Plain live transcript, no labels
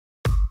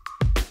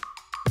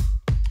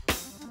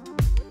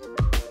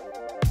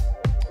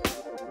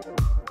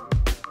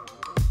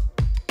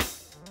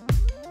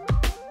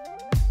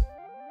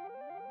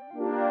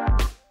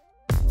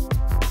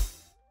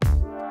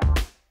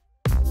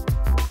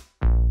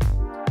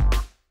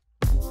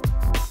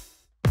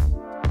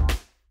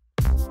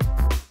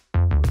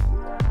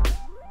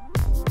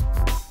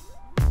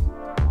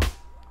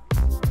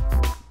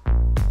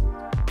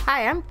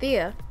Hi, I'm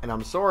Thea. And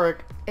I'm Soric.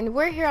 And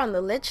we're here on the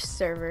Lich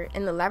server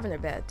in the Lavender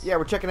Beds. Yeah,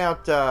 we're checking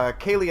out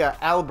Kalia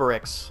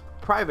Alberic's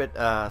private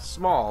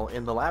small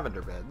in the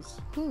Lavender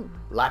Beds.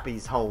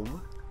 Lappy's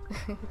home.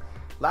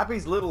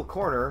 Lappy's little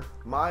corner,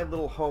 my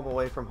little home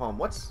away from home.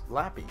 What's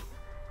Lappy?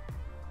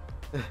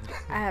 I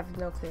have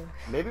no clue.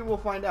 Maybe we'll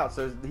find out.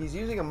 So he's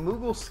using a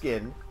Moogle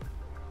skin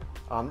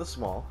on the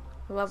small.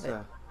 Love it.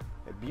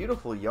 A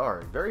beautiful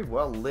yard, very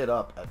well lit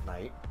up at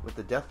night. With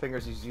the Death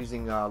Fingers, he's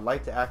using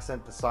light to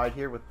accent the side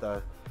here with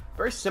the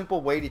very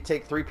simple way to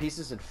take 3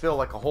 pieces and fill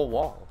like a whole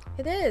wall.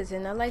 It is,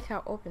 and I like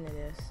how open it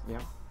is.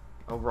 Yeah.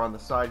 Over on the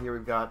side here,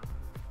 we've got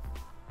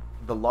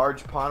the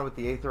large pond with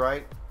the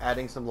Aetheryte,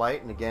 adding some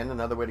light, and again,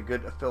 another way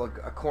to fill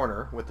a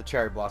corner with the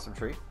Cherry Blossom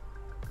Tree.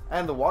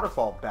 And the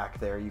waterfall back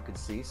there you can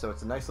see, so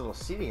it's a nice little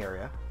seating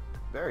area.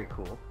 Very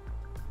cool.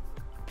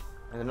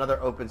 And another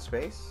open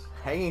space,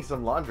 hanging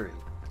some laundry.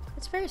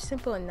 It's very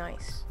simple and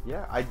nice.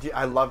 Yeah,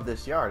 I love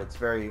this yard. It's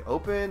very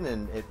open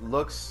and it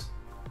looks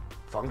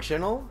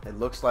functional. It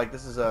looks like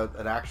this is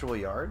an actual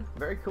yard.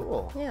 Very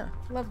cool. Yeah,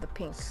 love the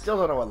pink. Still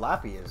don't know what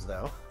Lappy is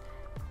though.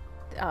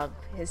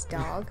 His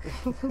dog.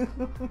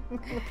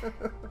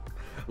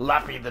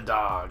 Lappy the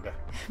dog.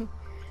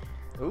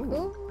 Ooh.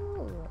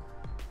 Ooh.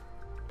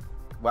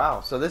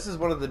 Wow, so this is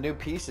one of the new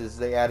pieces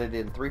they added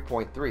in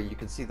 3.3. You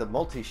can see the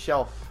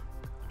multi-shelf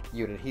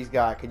unit. He's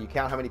got, can you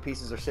count how many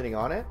pieces are sitting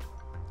on it?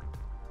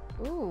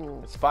 Ooh.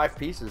 It's 5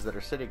 pieces that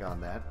are sitting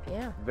on that.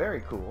 Yeah.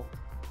 Very cool.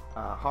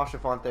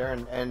 Hashafont there,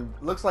 and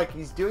looks like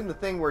he's doing the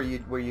thing where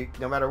you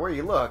no matter where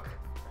you look,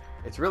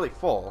 it's really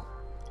full.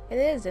 It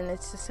is, and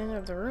it's the center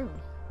of the room.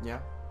 Yeah.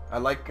 I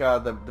like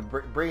the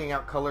bringing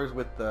out colors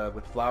with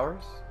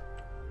flowers.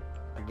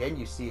 Again,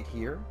 you see it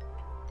here.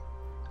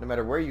 No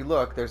matter where you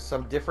look, there's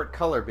some different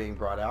color being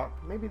brought out.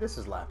 Maybe this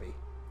is Lappy.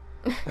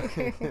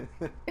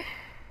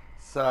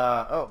 So,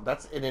 oh,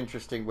 that's an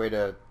interesting way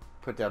to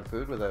put down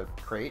food with a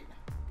crate.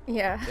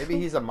 Yeah. Maybe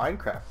he's a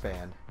Minecraft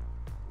fan.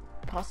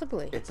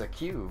 Possibly. It's a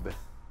cube.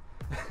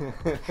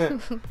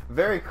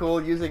 Very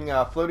cool, using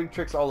floating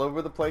tricks all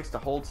over the place to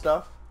hold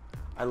stuff.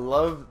 I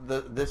love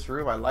this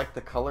room. I like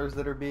the colors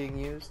that are being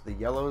used. The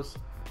yellows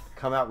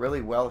come out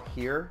really well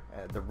here.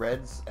 The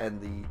reds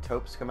and the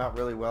taupes come out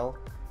really well.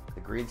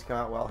 The greens come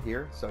out well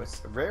here. So it's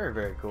very,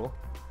 very cool.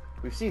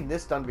 We've seen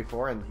this done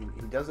before, and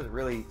he does it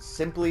really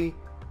simply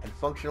and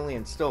functionally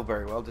and still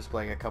very well,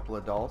 displaying a couple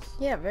of dolls.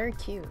 Yeah, very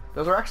cute.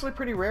 Those are actually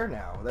pretty rare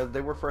now.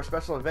 They were for a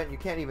special event. You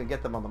can't even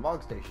get them on the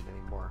Mog Station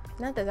anymore.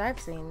 Not that I've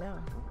seen, no.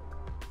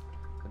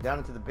 Down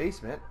into the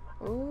basement.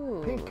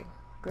 Ooh. Pink.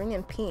 Green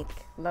and pink.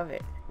 Love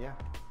it. Yeah.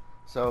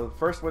 So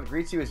first what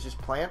greets you is just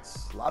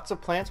plants. Lots of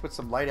plants with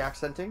some light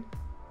accenting.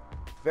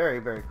 Very,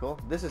 very cool.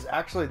 This is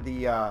actually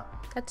the...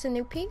 That's a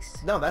new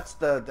piece? No, that's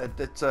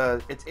it's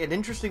an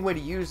interesting way to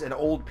use an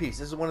old piece.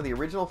 This is one of the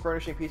original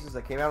furnishing pieces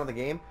that came out of the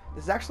game.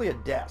 This is actually a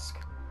desk.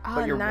 Oh,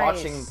 but you're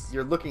nice.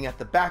 you're looking at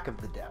the back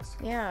of the desk.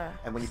 Yeah.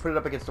 And when you put it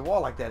up against a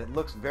wall like that, it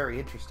looks very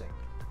interesting.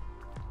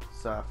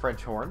 It's a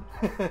French horn.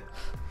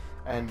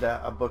 And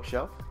a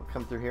bookshelf. We'll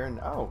come through here and,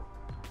 oh,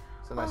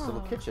 it's a nice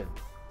little kitchen.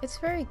 It's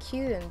very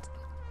cute and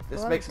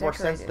This makes more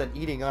sense than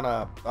eating on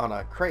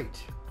a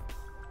crate.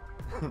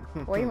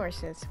 Way more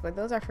sense, but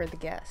those are for the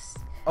guests.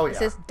 Oh, yeah. It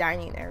says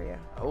dining area.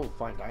 Oh,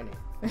 fine dining.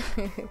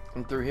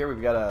 And through here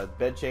we've got a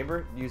bed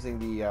chamber using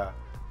the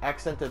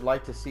accented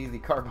light to see the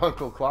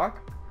carbuncle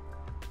clock.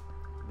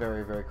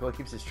 Very, very cool. It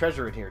keeps his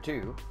treasure in here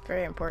too.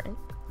 Very important.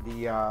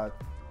 The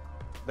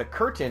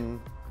curtain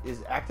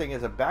is acting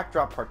as a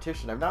backdrop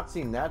partition. I've not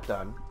seen that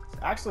done. It's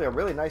actually a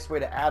really nice way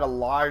to add a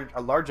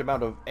large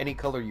amount of any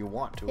color you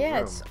want to a room. Yeah,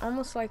 it's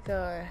almost like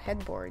a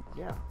headboard.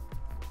 Yeah.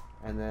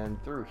 And then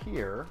through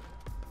here,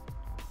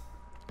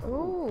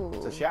 ooh,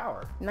 it's a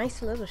shower.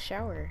 Nice little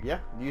shower. Yeah,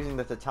 using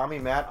the tatami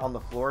mat on the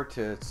floor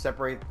to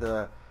separate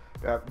the...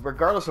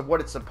 regardless of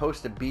what it's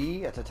supposed to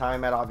be, a tatami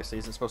mat obviously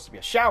isn't supposed to be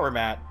a shower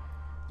mat,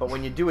 but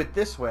when you do it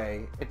this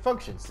way, it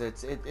functions.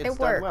 It's done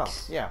works. well.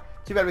 Yeah.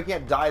 Too bad we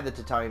can't dye the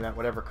tatami mat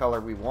whatever color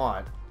we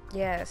want.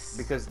 Yes.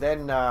 Because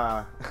then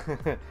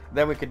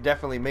then we could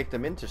definitely make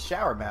them into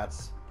shower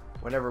mats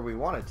whenever we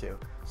wanted to.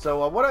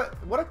 So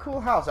what a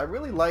cool house. I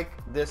really like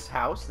this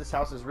house. This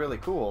house is really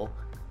cool.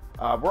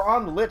 We're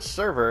on the Lich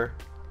server.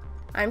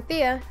 I'm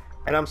Thea.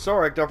 And I'm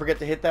Soric. Don't forget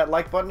to hit that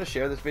like button to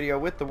share this video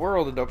with the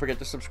world. And don't forget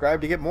to subscribe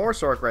to get more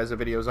Soric Reisa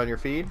videos on your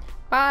feed.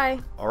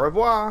 Bye. Au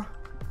revoir.